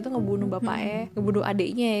sekolahnya, terus gitu ngebunuh bapaknya, ngebunuh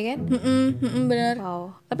adiknya ya kan? Benar.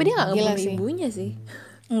 Wow. Tapi dia nggak ngebunuh ibunya sih.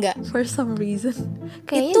 Enggak. For some reason.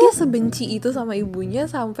 Kayaknya dia sebenci itu sama ibunya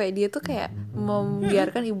sampai dia tuh kayak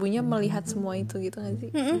membiarkan ibunya melihat semua itu gitu gak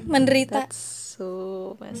sih? Menderita. That's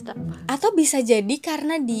so messed up. Atau bisa jadi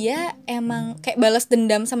karena dia emang kayak balas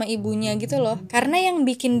dendam sama ibunya gitu loh. Karena yang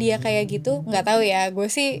bikin dia kayak gitu, nggak tahu ya, gue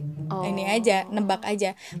sih ini aja, nebak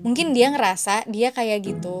aja. Mungkin dia ngerasa dia kayak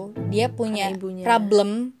gitu, dia punya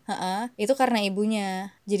problem, itu karena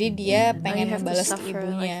ibunya. Jadi dia pengen ngebalas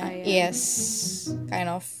ibunya. Like yes, kind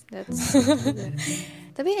of.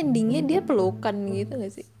 Tapi endingnya dia pelukan gitu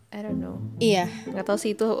gak sih? I don't know. Iya. Gak tahu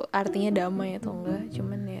sih itu artinya damai atau enggak.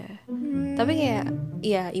 Cuman ya. Tapi kayak,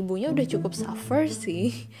 ya ibunya udah cukup suffer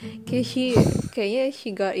sih. Kayaknya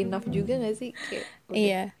she got enough juga gak sih? Kayak,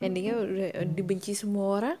 iya. Endingnya udah dibenci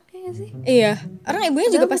semua orang ya gak sih? Iya. Orang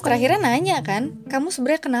ibunya juga pas terakhirnya nanya kan, kamu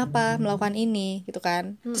sebenarnya kenapa melakukan ini gitu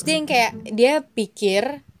kan? Terus dia yang kayak dia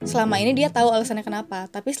pikir selama ini dia tahu alasannya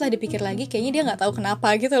kenapa, tapi setelah dipikir lagi kayaknya dia nggak tahu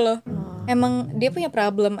kenapa gitu loh. Emang dia punya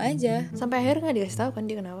problem aja. Sampai akhirnya nggak dikasih tahu kan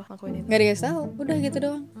dia kenapa ngelakuin itu? Nggak dikasih tahu, udah gitu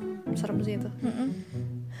doang. Serem sih itu.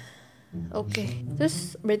 Oke.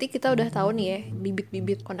 Terus berarti kita udah tahu nih ya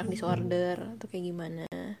bibit-bibit conduct disorder atau kayak gimana.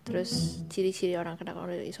 Terus ciri-ciri orang kena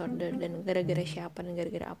conduct disorder dan gara-gara siapa dan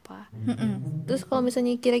gara-gara apa. Terus kalau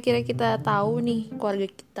misalnya kira-kira kita tahu nih keluarga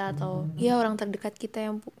kita atau ya orang terdekat kita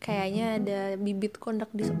yang kayaknya ada bibit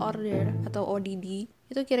conduct disorder atau ODD,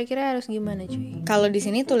 Itu kira-kira harus gimana cuy? Kalau di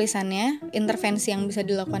sini tulisannya intervensi yang bisa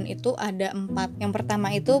dilakukan itu ada 4. Yang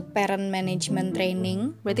pertama itu parent management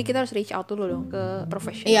training. Berarti kita harus reach out dulu dong ke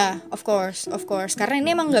profesional. Iya, of course. Karena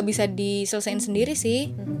ini emang nggak bisa diselesain sendiri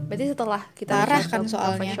sih. Berarti setelah kita Parah reach out kan ke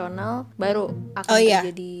soalnya. profesional, baru akan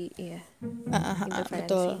terjadi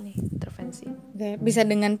intervensi. Oke, bisa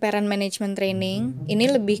dengan parent management training.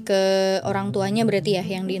 Ini lebih ke orang tuanya berarti ya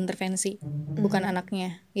yang diintervensi, bukan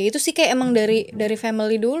anaknya. Ya itu sih kayak emang dari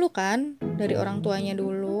family dulu kan, dari orang tuanya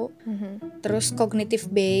dulu. Terus cognitive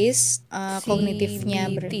based, kognitifnya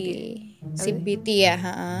berarti CBT ya,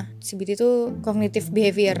 CBT itu cognitive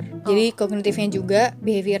behavior. Jadi kognitifnya juga,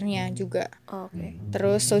 behaviornya juga. Oke.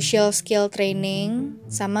 Terus social skill training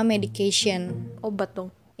sama medication. Obat dong.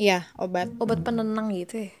 Iya, obat penenang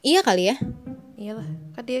gitu ya. Iya kali ya. Iyalah,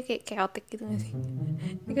 kan dia kayak chaotic gitu gak sih?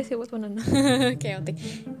 Dikasih obat penenang. Chaotic.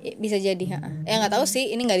 Bisa jadi, ya nggak tahu sih,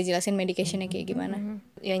 ini nggak dijelasin medicationnya kayak gimana.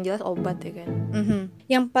 Yang jelas obat ya kan.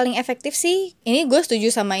 Yang paling efektif sih, ini gue setuju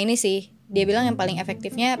sama ini sih. Dia bilang yang paling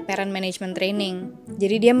efektifnya parent management training.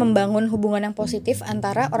 Jadi dia membangun hubungan yang positif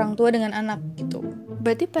antara orang tua dengan anak gitu.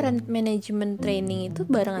 Berarti parent management training itu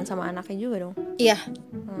barengan sama anaknya juga dong? Iya,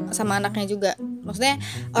 sama anaknya juga. Maksudnya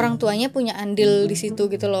orang tuanya punya andil di situ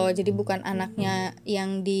gitu loh. Jadi bukan anaknya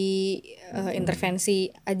yang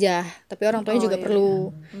diintervensi aja, tapi orang tuanya juga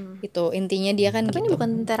perlu. Itu intinya dia kan. Tapi gitu. Ini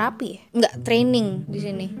bukan terapi ya? Enggak, training di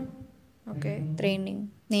sini. Oke.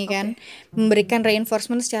 Training. Nih kan, memberikan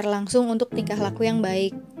reinforcement secara langsung untuk tingkah laku yang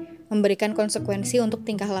baik. Memberikan konsekuensi untuk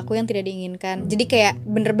tingkah laku yang tidak diinginkan. Jadi kayak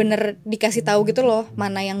bener-bener dikasih tahu gitu loh,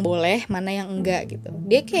 mana yang boleh, mana yang enggak gitu.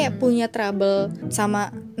 Dia kayak punya trouble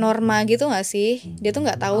sama norma gitu nggak sih? Dia tuh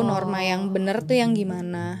nggak tahu norma yang bener tuh yang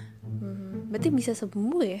gimana. Berarti bisa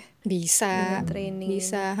sembuh ya? Bisa. Training.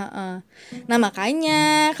 Bisa. Nah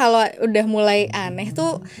makanya kalau udah mulai aneh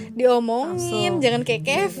tuh diomongin, jangan kayak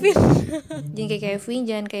Kevin. Jangan kayak Kevin,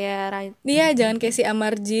 jangan kayak Dia jangan kayak si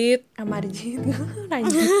Amarjeet.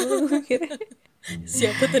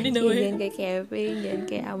 Siapa tadi namanya? Jangan kayak Kevin, jangan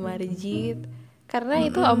kayak Amarjeet. Karena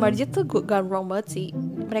itu Amarjeet tuh gamblang banget sih.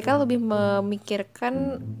 Mereka lebih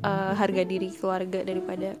memikirkan harga diri keluarga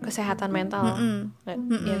daripada kesehatan mental.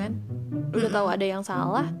 Ya kan? Udah tahu ada yang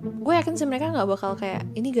salah, gue yakin sih mereka nggak bakal kayak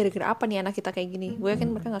ini gara-gara apa nih anak kita kayak gini. Gue yakin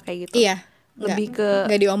mereka nggak kayak gitu. Iya. Lebih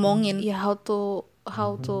nggak diomongin. Ya how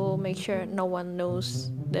to make sure no one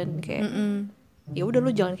knows, dan kayak ya udah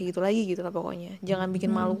lu jangan kayak gitu lagi gitu lah pokoknya. Jangan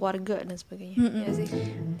bikin malu keluarga dan sebagainya. Ya sih.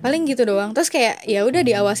 Paling gitu doang. Terus kayak ya udah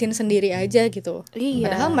diawasin sendiri aja gitu. Iya.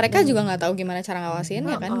 Padahal mereka juga nggak tahu gimana cara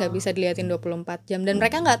ngawasinnya kan, nggak bisa diliatin 24 jam dan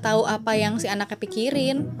mereka nggak tahu apa yang si anaknya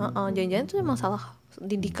pikirin. Jangan-jangan tuh emang salah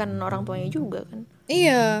didikan orang tuanya juga kan.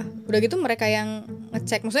 Iya, udah gitu mereka yang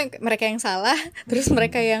ngecek, maksudnya mereka yang salah, terus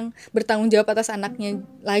mereka yang bertanggung jawab atas anaknya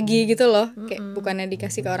lagi gitu loh, kayak bukannya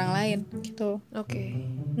dikasih ke orang lain gitu. Oke.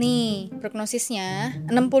 Nih, prognosisnya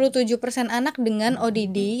 67% anak dengan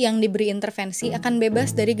ODD yang diberi intervensi akan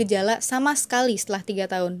bebas dari gejala sama sekali setelah 3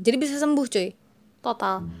 tahun. Jadi bisa sembuh cuy.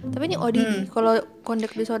 Total. Tapi ini ODD. Kalau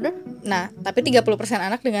conduct disorder? Nah, tapi 30%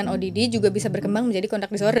 anak dengan ODD juga bisa berkembang menjadi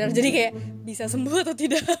conduct disorder. Jadi kayak bisa sembuh atau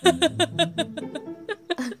tidak?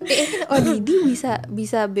 ODD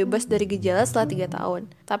bisa bebas dari gejala setelah 3 tahun.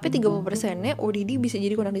 Tapi 30%-nya ODD bisa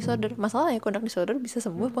jadi conduct disorder. Masalahnya conduct disorder bisa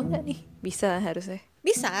sembuh apa enggak nih? Bisa harusnya.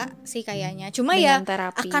 Bisa sih kayaknya. Cuma dengan ya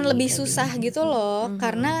terapi, akan lebih susah gitu loh,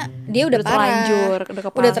 karena dia udah parah.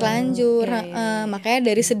 Udah terlanjur. Ya. Makanya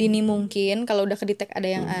dari sedini mungkin kalau udah kedetek ada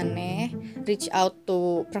yang aneh, reach out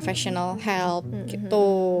to professional help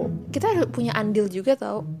gitu. Kita punya andil juga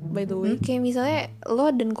tau, by the way. Kayak misalnya lo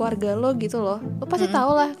dan keluarga lo gitu loh. Lo pasti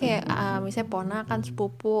tau lah kayak misalnya ponakan,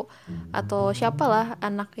 sepupu, atau siapalah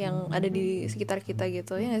anak yang ada di sekitar kita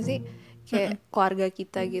gitu, ya gak sih? Kayak keluarga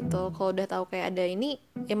kita gitu. Kalau udah tahu kayak ada ini,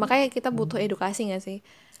 ya makanya kita butuh edukasi gak sih?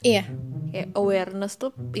 Iya. Kayak awareness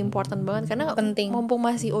tuh important banget. Karena penting. Mumpung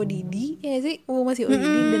masih ODD, ya gak sih? Mumpung masih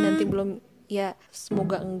ODD dan nanti belum, ya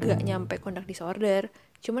semoga enggak nyampe conduct disorder.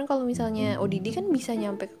 Cuman kalau misalnya ODD kan bisa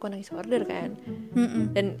nyampe ke conduct disorder kan.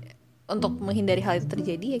 Dan untuk menghindari hal itu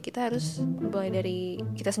terjadi ya kita harus mulai dari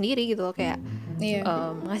kita sendiri gitu loh, kayak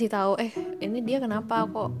ngasih tahu ini dia kenapa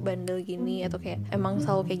kok bandel gini, atau kayak emang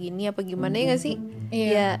selalu kayak gini apa gimana, ya nggak sih?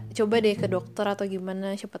 Ya coba deh ke dokter atau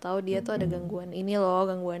gimana, siapa tahu dia tuh ada gangguan ini loh,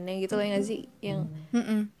 gangguannya gitu loh, ya nggak sih?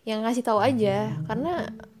 Yang ngasih tahu aja,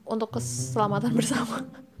 karena untuk keselamatan bersama.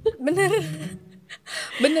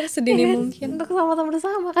 Bener sedini mungkin, untuk keselamatan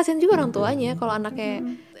bersama. Kasian juga orang tuanya kalau anaknya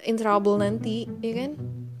in trouble nanti, ya kan?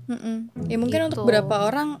 Ya mungkin gitu. Untuk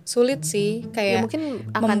beberapa orang sulit sih kayak ya, mungkin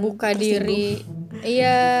akan membuka diri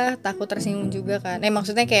Iya, takut tersinggung juga kan.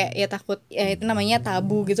 Maksudnya kayak ya takut, ya itu namanya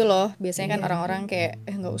tabu gitu loh. Biasanya kan orang-orang kayak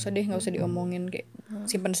nggak usah diomongin, kayak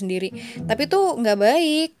simpan sendiri. Tapi tuh nggak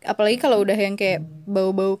baik, apalagi kalau udah yang kayak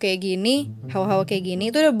bau-bau kayak gini, hawa-hawa kayak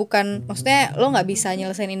gini, itu udah bukan, maksudnya lo nggak bisa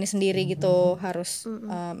nyelesain ini sendiri gitu, harus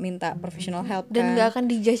minta professional help kan. Dan nggak akan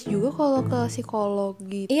dijudge juga kalau ke psikolog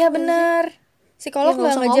gitu. Iya benar. Psikolog ya, nggak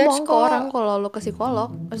usah ngejudge ngomong kok ke orang kalau lo ke psikolog,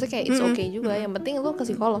 maksudnya kayak it's okay juga, yang penting lo ke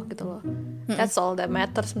psikolog gitu loh. That's all that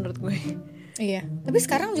matters menurut gue. Iya, tapi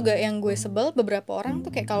sekarang juga yang gue sebel, beberapa orang tuh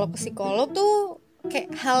kayak kalau ke psikolog tuh kayak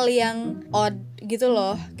hal yang odd gitu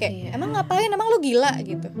loh, kayak emang ngapain, emang lo gila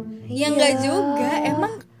gitu. Ya nggak juga,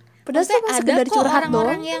 emang padahal tuh ada kok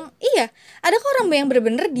orang-orang doang. yang ada kok orang yang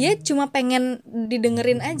bener-bener dia cuma pengen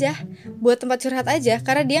didengerin aja, buat tempat curhat aja,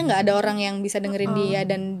 karena dia nggak ada orang yang bisa dengerin dia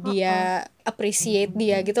dan dia appreciate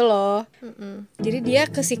dia gitu loh. Jadi dia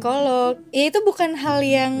ke psikolog. Ya itu bukan hal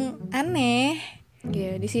yang aneh.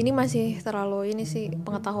 Ya di sini masih terlalu ini sih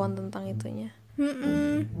pengetahuan tentang itunya.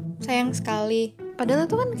 Sayang sekali. Padahal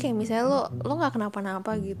itu kan kayak misalnya lo nggak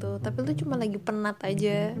kenapa-napa gitu, tapi lo cuma lagi penat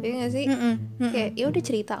aja, ya nggak sih? Kayak ya udah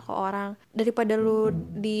cerita ke orang, daripada lo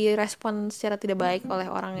direspon secara tidak baik oleh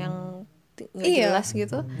orang yang nggak jelas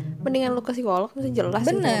gitu, mendingan lo ke psikolog, mesti jelas.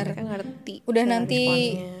 Bener. Gitu, mereka ngerti. Udah nanti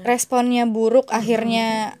responnya buruk,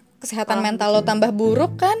 akhirnya kesehatan mental lo tambah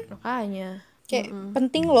buruk kan? Makanya kayak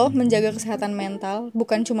penting loh menjaga kesehatan mental,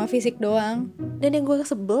 bukan cuma fisik doang. Dan yang gue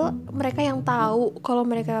sebel, mereka yang tahu kalau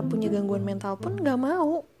mereka punya gangguan mental pun nggak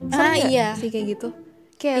mau. Iya sih kayak gitu.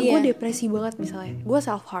 Kayak gue depresi banget misalnya, gue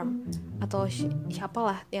self harm atau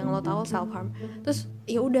siapalah yang lo tahu self harm. Terus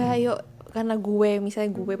ya udah ayo, karena gue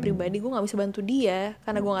misalnya gue pribadi gue nggak bisa bantu dia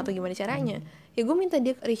karena gue nggak tahu gimana caranya, ya gue minta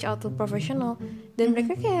dia reach out to professional. Dan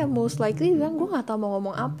mereka kayak most likely bilang gue nggak tahu mau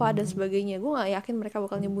ngomong apa dan sebagainya, gue nggak yakin mereka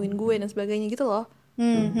bakal nyembuhin gue dan sebagainya gitu loh.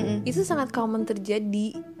 Itu sangat common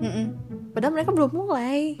terjadi. Padahal mereka belum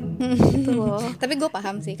mulai gitu loh. Tapi gue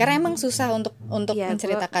paham sih, karena emang susah untuk ya,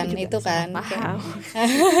 menceritakan itu kan. Paham.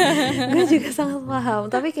 Gue juga sangat paham.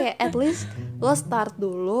 Tapi kayak at least lo start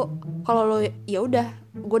dulu. Kalau lo ya udah,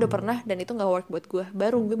 gue udah pernah dan itu nggak work buat gue,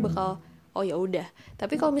 baru gue bakal oh ya udah.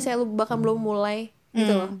 Tapi kalau misalnya lo bahkan belum mulai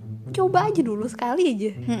gitu loh, coba aja dulu sekali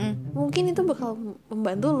aja. Mungkin itu bakal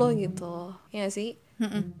membantu lo gitu, ya gak sih?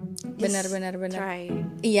 Benar.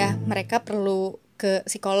 Iya, mereka perlu ke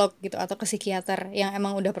psikolog gitu atau ke psikiater yang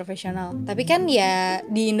emang udah profesional. Tapi kan ya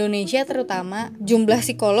di Indonesia terutama jumlah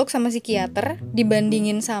psikolog sama psikiater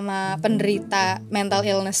dibandingin sama penderita mental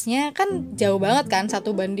illness-nya kan jauh banget kan, 1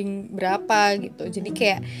 banding berapa gitu. Jadi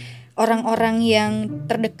kayak orang-orang yang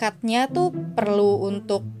terdekatnya tuh perlu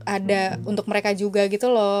untuk mereka juga gitu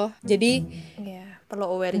loh. Jadi perlu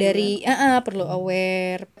aware dari perlu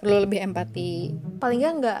aware, perlu lebih empati.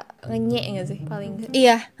 Paling nggak ngenyek nggak sih, paling gak.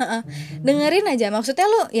 Iya, dengerin aja. Maksudnya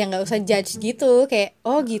lo ya nggak usah judge gitu, kayak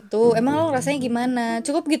oh gitu, emang lo rasanya gimana,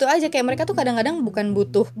 cukup gitu aja. Kayak mereka tuh kadang-kadang bukan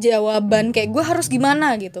butuh jawaban kayak gue harus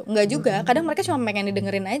gimana gitu, nggak juga. Kadang mereka cuma pengen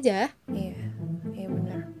didengerin aja. Iya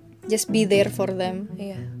benar. Just be there for them.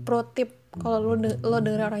 Iya. Pro tip, kalau lo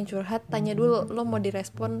denger orang curhat, tanya dulu lo mau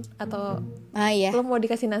direspon atau lo mau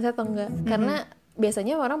dikasih nasihat atau enggak. Karena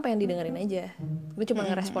biasanya orang pengen didengerin aja, gue cuma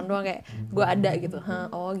ngerespon doang kayak gue ada gitu,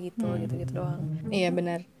 gitu doang. Iya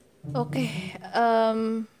benar. Oke,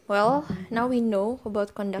 well now we know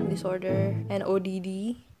about conduct disorder and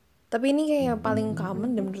ODD. Tapi ini kayak yang paling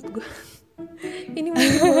common deh menurut gue. Ini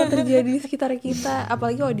mungkin banget terjadi di sekitar kita,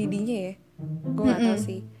 apalagi ODD-nya ya. Gue nggak tahu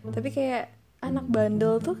sih, tapi kayak anak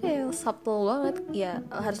bandel tuh kayak subtle banget. Ya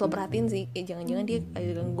harus lo perhatiin sih, jangan-jangan dia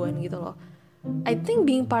ada gangguan gitu loh. I think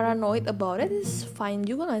being paranoid about it is fine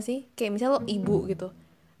juga gak sih? Kayak misalnya lo ibu gitu,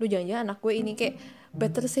 lu jangan-jangan anak gue ini, kayak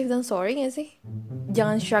better safe than sorry gak sih?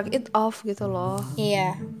 Jangan shrug it off gitu loh.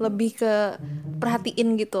 Iya. Lebih ke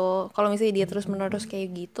perhatiin gitu. Kalau misalnya dia terus-menerus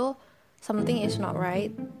kayak gitu, something is not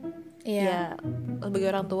right. Ya,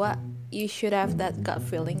 sebagai orang tua, you should have that gut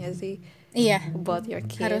feeling gak sih? Iya. About your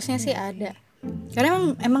kid. Harusnya sih ada. Karena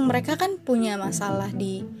emang mereka kan punya masalah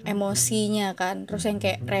di emosinya kan, terus yang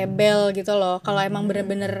kayak rebel gitu loh. Kalau emang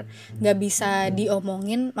bener-bener gak bisa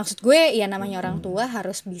diomongin, maksud gue ya namanya orang tua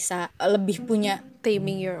harus bisa lebih punya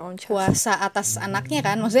taming your own kuasa atas anaknya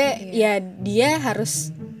kan. Maksudnya ya dia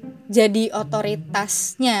harus jadi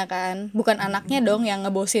otoritasnya kan, bukan anaknya dong yang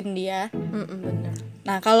ngebosin dia. Bener.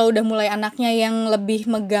 Nah kalau udah mulai anaknya yang lebih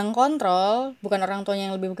megang kontrol, bukan orang tuanya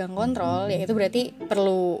yang lebih megang kontrol, ya itu berarti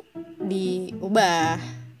perlu diubah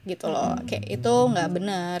gitu loh. Kayak itu nggak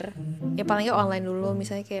benar. Ya paling nggak online dulu,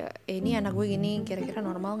 misalnya kayak ini anak gue gini, kira-kira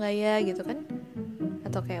normal nggak ya gitu kan,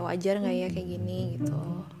 atau kayak wajar nggak ya kayak gini gitu.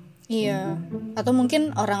 Iya, atau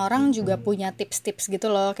mungkin orang-orang juga punya tips-tips gitu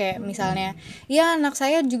loh, kayak misalnya, ya anak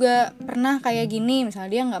saya juga pernah kayak gini, misalnya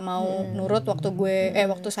dia nggak mau nurut waktu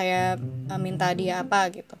saya minta dia apa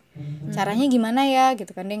gitu, caranya gimana ya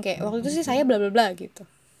gitu kan, dia yang kayak waktu itu sih saya bla bla bla gitu.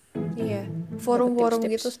 Iya, forum-forum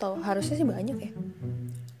tips-tips gitu setahu harusnya sih banyak ya.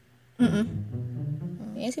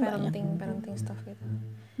 Iya sih banyak. Parenting stuff gitu.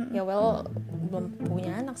 Ya well, belum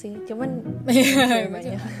punya anak sih, cuman Gue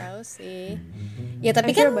banyak. juga nggak tahu sih. Ya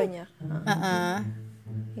tapi I'm kan sure banyak.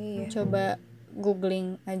 Iya. Coba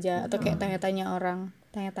googling aja atau kayak tanya-tanya orang,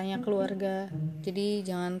 tanya-tanya keluarga. Jadi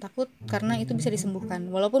jangan takut karena itu bisa disembuhkan.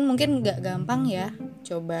 Walaupun mungkin nggak gampang ya.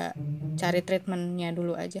 Coba cari treatmentnya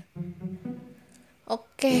dulu aja.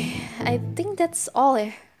 Oke, I think that's all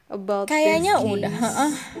ya about Kayaknya this udah.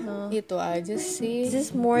 case. Itu aja sih. This is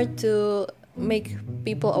more to make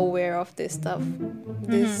people aware of this stuff.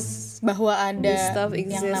 Bahwa ada This stuff yang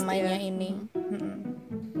exists, namanya ya. ini.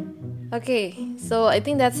 Okay, so I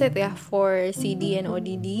think that's it ya for CD and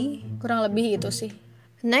ODD. Kurang lebih itu sih.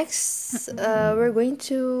 Next, we're going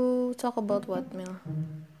to talk about what, Mel?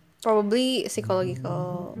 Probably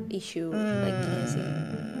psychological issue lagi sih.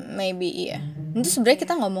 Maybe iya. Itu sebenarnya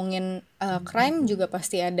kita ngomongin crime juga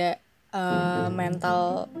pasti ada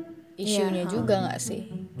mental issue-nya juga nggak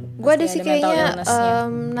sih? Gue ada Pasti sih mental kayaknya illness-nya.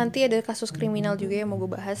 nanti ada kasus kriminal juga yang mau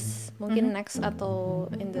gue bahas. Mungkin next atau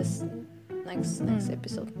in this next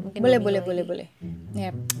episode. Mungkin Boleh.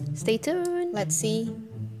 Yep. Stay tuned. Let's see.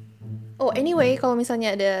 Oh anyway, kalau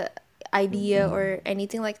misalnya ada idea or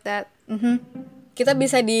anything like that, Kita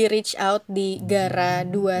bisa di reach out di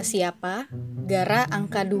gara2 siapa, gara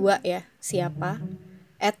angka 2 ya, siapa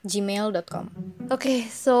 @gmail.com. Okay,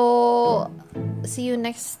 so see you in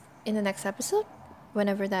the next episode,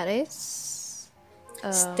 whenever that is.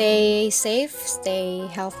 Stay safe, stay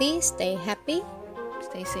healthy, stay happy,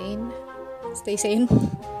 Stay sane. stay sane.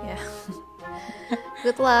 Yeah.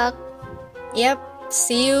 Good luck. Yep.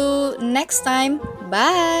 See you next time.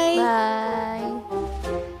 Bye. Bye.